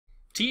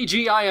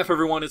TGIF,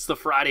 everyone. It's the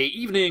Friday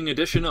evening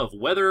edition of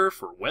Weather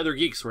for Weather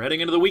Geeks. We're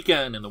heading into the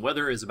weekend, and the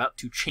weather is about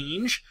to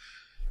change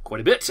quite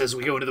a bit as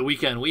we go into the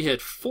weekend. We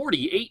hit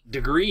 48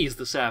 degrees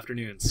this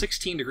afternoon,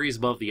 16 degrees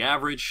above the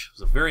average.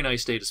 It was a very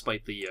nice day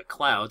despite the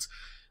clouds.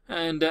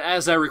 And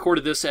as I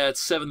recorded this at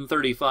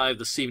 7:35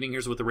 this evening,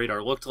 here's what the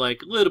radar looked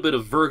like. A little bit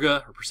of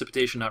virga, or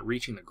precipitation not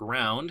reaching the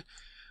ground,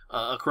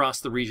 across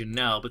the region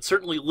now, but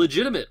certainly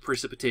legitimate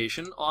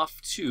precipitation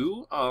off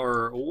to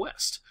our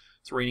west.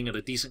 It's raining at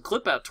a decent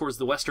clip out towards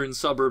the western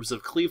suburbs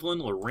of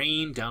Cleveland,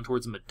 Lorain, down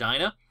towards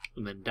Medina,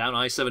 and then down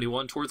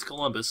I-71 towards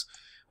Columbus.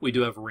 We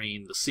do have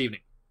rain this evening.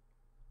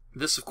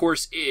 This, of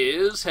course,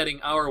 is heading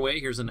our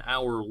way. Here's an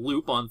hour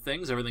loop on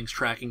things. Everything's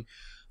tracking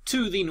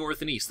to the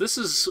north and east. This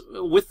is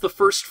with the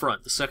first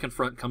front. The second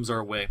front comes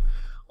our way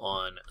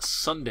on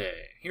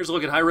Sunday. Here's a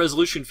look at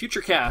high-resolution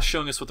futurecast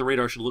showing us what the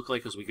radar should look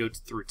like as we go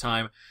through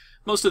time.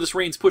 Most of this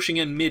rain's pushing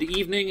in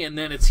mid-evening, and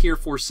then it's here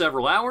for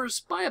several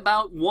hours. By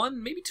about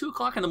 1, maybe 2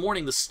 o'clock in the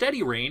morning, the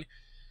steady rain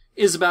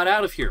is about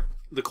out of here.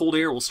 The cold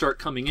air will start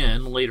coming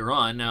in later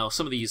on. Now,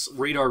 some of these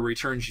radar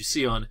returns you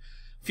see on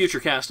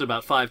Futurecast at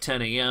about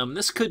 5:10 a.m.,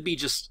 this could be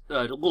just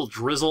a little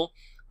drizzle.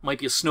 Might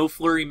be a snow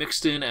flurry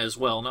mixed in as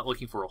well. Not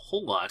looking for a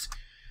whole lot.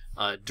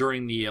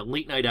 During the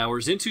late night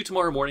hours into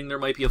tomorrow morning, there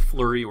might be a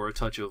flurry or a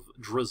touch of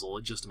drizzle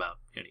at just about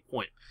any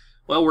point.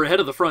 Well, we're ahead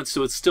of the front,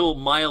 so it's still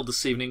mild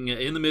this evening,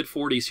 in the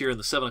mid-40s here in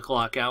the 7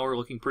 o'clock hour,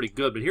 looking pretty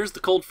good. But here's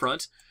the cold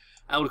front,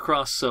 out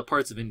across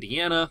parts of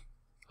Indiana,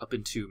 up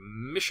into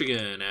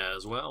Michigan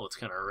as well. It's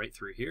kind of right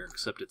through here,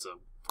 except it's a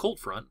cold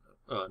front,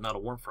 not a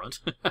warm front.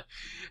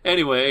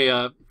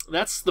 Anyway,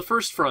 that's the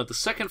first front. The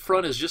second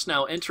front is just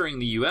now entering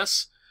the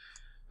U.S.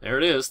 There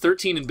it is,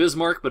 13 in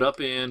Bismarck, but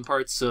up in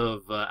parts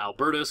of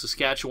Alberta,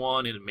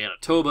 Saskatchewan, and in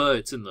Manitoba.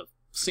 It's in the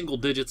single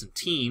digits and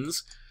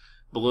teens.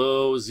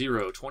 Below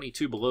 0,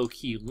 22 below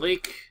Key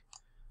Lake,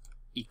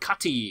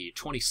 Ikati,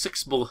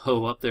 26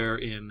 below up there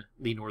in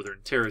the Northern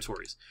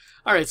Territories.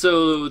 All right,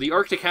 so the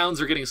Arctic hounds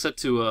are getting set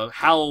to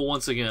howl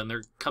once again.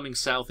 They're coming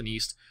south and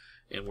east,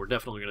 and we're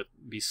definitely going to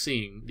be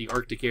seeing the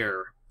Arctic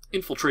air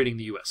infiltrating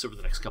the U.S. over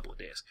the next couple of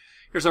days.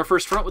 Here's our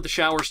first front with the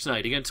showers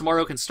tonight. Again,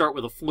 tomorrow can start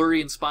with a flurry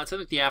in spots. I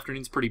think the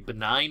afternoon's pretty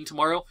benign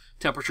tomorrow.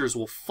 Temperatures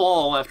will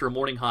fall after a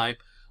morning high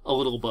a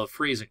little above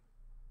freezing.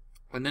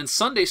 And then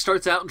Sunday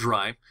starts out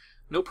dry.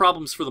 No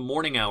problems for the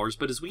morning hours,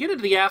 but as we get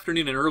into the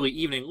afternoon and early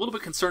evening, a little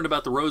bit concerned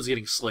about the roads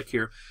getting slick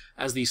here.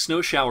 As these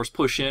snow showers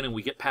push in and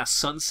we get past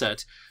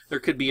sunset, there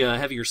could be a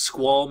heavier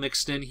squall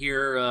mixed in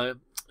here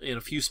in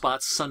a few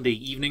spots Sunday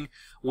evening.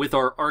 With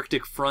our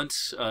Arctic front,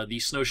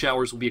 these snow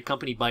showers will be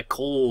accompanied by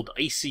cold,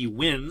 icy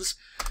winds.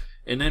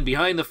 And then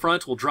behind the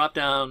front, we'll drop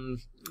down,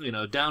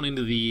 down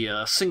into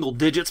the single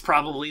digits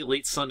probably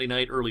late Sunday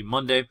night, early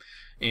Monday.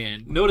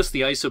 And notice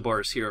the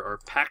isobars here are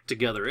packed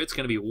together. It's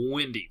going to be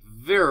windy,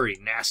 very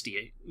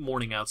nasty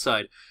morning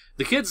outside.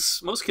 The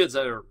kids, most kids,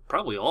 or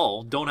probably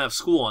all, don't have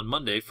school on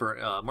Monday for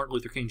Martin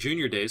Luther King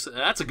Jr. Day, so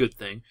that's a good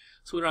thing.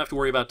 So we don't have to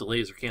worry about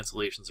delays or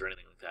cancellations or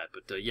anything like that.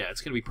 But yeah, it's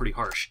going to be pretty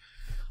harsh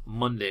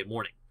Monday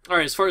morning. All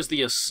right, as far as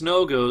the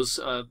snow goes,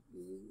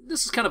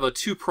 this is kind of a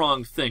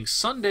two-pronged thing.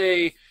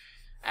 Sunday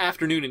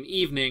afternoon and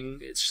evening,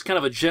 it's just kind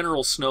of a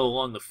general snow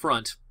along the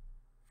front,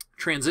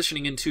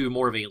 transitioning into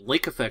more of a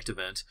lake effect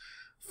event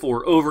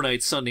for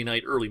overnight Sunday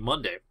night, early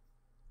Monday.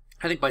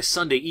 I think by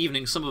Sunday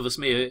evening, some of us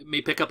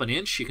may pick up an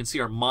inch. You can see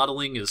our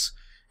modeling is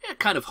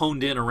kind of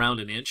honed in around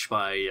an inch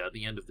by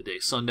the end of the day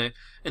Sunday.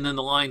 And then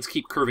the lines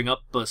keep curving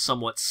up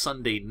somewhat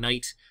Sunday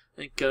night.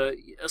 I think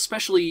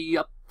especially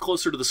up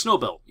closer to the snow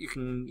belt. You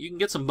can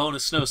get some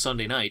bonus snow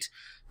Sunday night.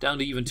 Down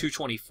to even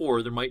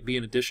 224, there might be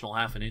an additional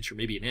half an inch or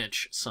maybe an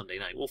inch Sunday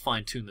night. We'll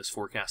fine-tune this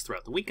forecast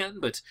throughout the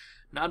weekend, but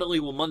not only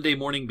will Monday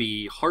morning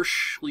be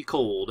harshly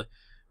cold,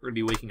 we're going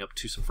to be waking up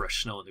to some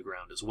fresh snow on the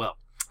ground as well.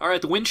 All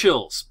right, the wind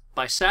chills.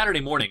 By Saturday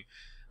morning,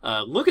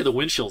 look at the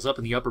wind chills up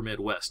in the upper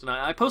Midwest. And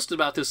I posted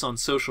about this on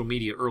social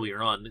media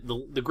earlier on.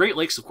 The Great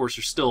Lakes, of course,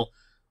 are still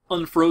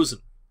unfrozen.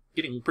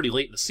 Getting pretty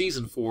late in the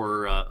season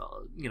for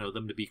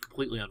them to be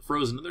completely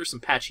unfrozen. And there's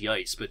some patchy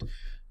ice, but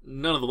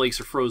none of the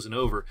lakes are frozen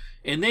over.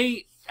 And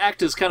they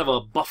act as kind of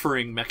a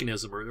buffering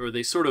mechanism, or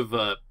they sort of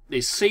they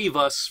save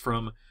us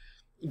from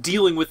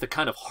dealing with the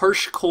kind of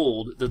harsh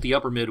cold that the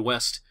upper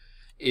Midwest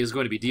is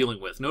going to be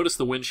dealing with. Notice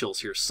the wind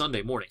chills here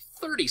Sunday morning.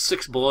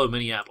 36 below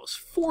Minneapolis,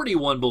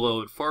 41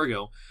 below in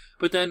Fargo.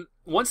 But then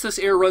once this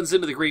air runs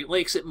into the Great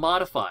Lakes, it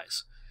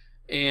modifies.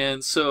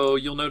 And so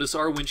you'll notice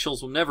our wind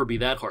chills will never be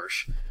that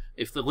harsh.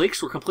 If the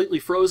lakes were completely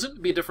frozen,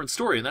 it'd be a different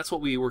story, and that's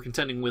what we were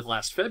contending with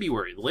last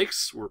February. The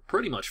lakes were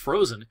pretty much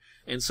frozen,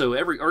 and so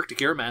every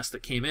Arctic air mass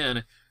that came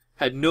in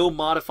had no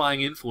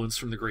modifying influence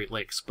from the Great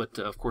Lakes. But,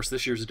 of course,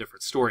 this year's a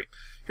different story.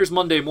 Here's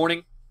Monday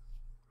morning.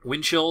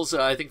 Wind chills,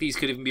 I think these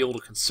could even be a little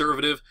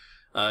conservative.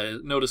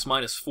 Notice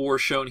 -4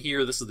 shown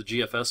here. This is the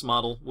GFS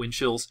model, wind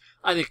chills.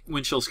 I think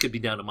wind chills could be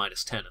down to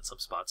 -10 in some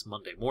spots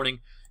Monday morning. You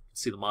can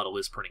see the model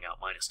is printing out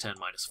 -10,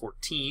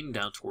 -14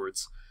 down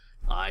towards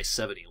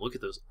I-70. Look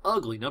at those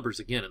ugly numbers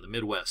again in the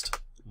Midwest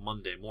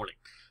Monday morning.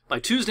 By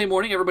Tuesday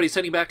morning, everybody's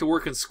heading back to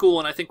work and school,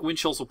 and I think wind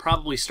chills will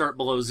probably start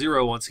below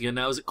zero once again.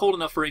 Now, is it cold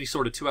enough for any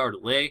sort of 2-hour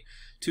delay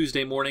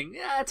Tuesday morning?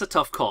 Yeah, it's a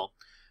tough call.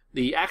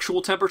 The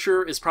actual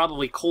temperature is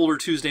probably colder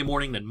Tuesday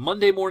morning than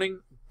Monday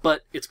morning,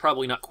 but it's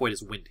probably not quite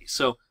as windy.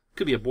 So, it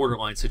could be a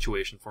borderline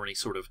situation for any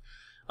sort of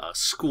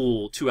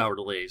school 2-hour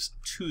delays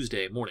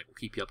Tuesday morning. We'll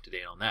keep you up to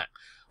date on that.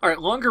 All right,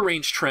 longer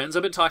range trends.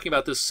 I've been talking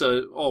about this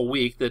all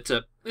week, that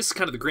this is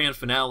kind of the grand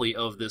finale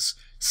of this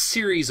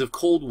series of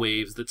cold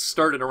waves that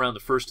started around the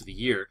first of the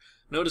year.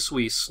 Notice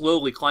we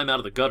slowly climb out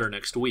of the gutter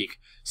next week.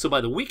 So by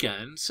the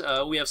weekend,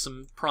 we have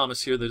some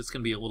promise here that it's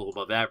going to be a little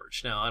above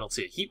average. Now, I don't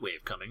see a heat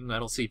wave coming. I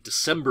don't see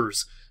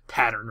December's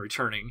pattern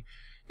returning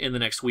in the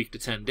next week to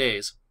 10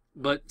 days.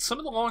 But some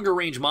of the longer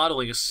range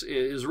modeling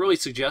is really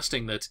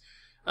suggesting that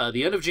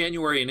the end of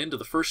January and into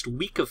the first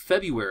week of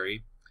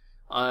February,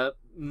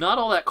 not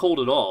all that cold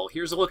at all.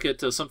 Here's a look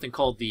at something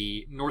called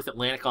the North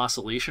Atlantic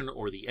Oscillation,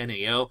 or the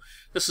NAO.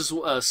 This is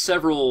one of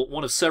several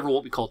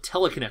what we call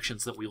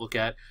teleconnections that we look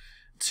at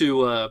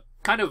to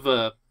kind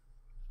of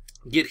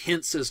get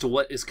hints as to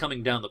what is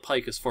coming down the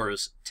pike as far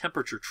as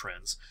temperature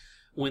trends.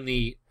 When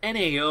the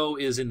NAO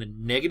is in the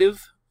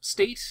negative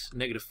state,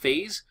 negative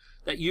phase,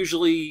 that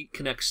usually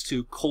connects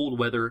to cold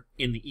weather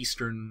in the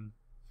eastern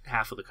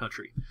half of the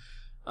country.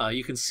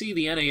 You can see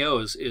the NAO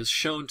is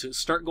shown to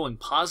start going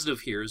positive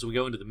here as we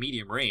go into the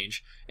medium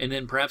range, and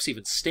then perhaps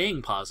even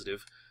staying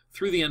positive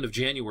through the end of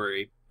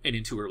January and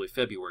into early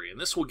February. And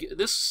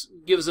this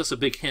gives us a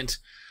big hint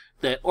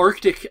that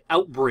Arctic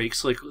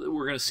outbreaks, like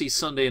we're going to see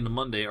Sunday into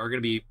Monday, are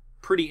going to be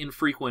pretty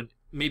infrequent,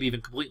 maybe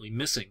even completely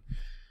missing,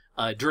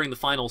 during the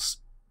final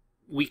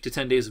week to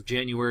 10 days of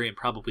January and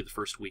probably the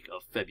first week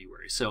of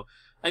February. So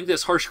I think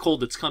this harsh cold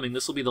that's coming,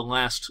 this will be the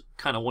last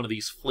kind of one of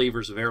these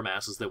flavors of air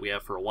masses that we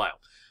have for a while.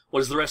 What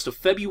does the rest of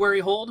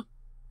February hold?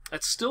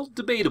 That's still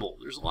debatable.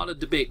 There's a lot of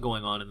debate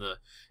going on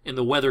in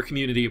the weather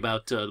community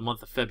about the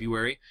month of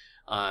February.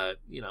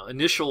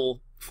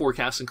 Initial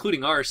forecasts,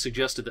 including ours,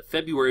 suggested that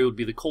February would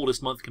be the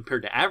coldest month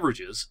compared to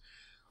averages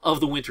of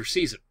the winter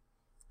season.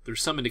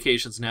 There's some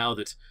indications now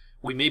that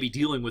we may be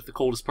dealing with the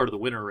coldest part of the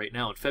winter right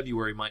now, and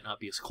February might not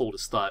be as cold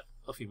as thought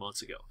a few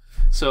months ago.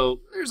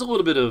 So there's a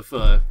little bit of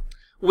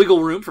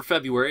wiggle room for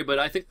February, but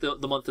I think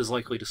the month is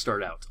likely to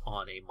start out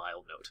on a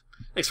mild note.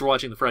 Thanks for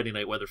watching the Friday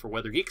Night Weather for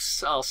Weather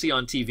Geeks. I'll see you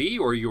on TV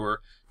or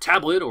your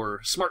tablet or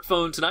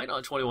smartphone tonight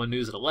on 21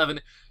 News at 11.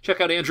 Check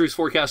out Andrew's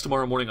forecast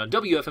tomorrow morning on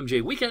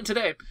WFMJ Weekend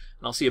Today, and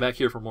I'll see you back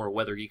here for more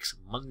Weather Geeks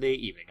Monday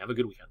evening. Have a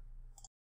good weekend.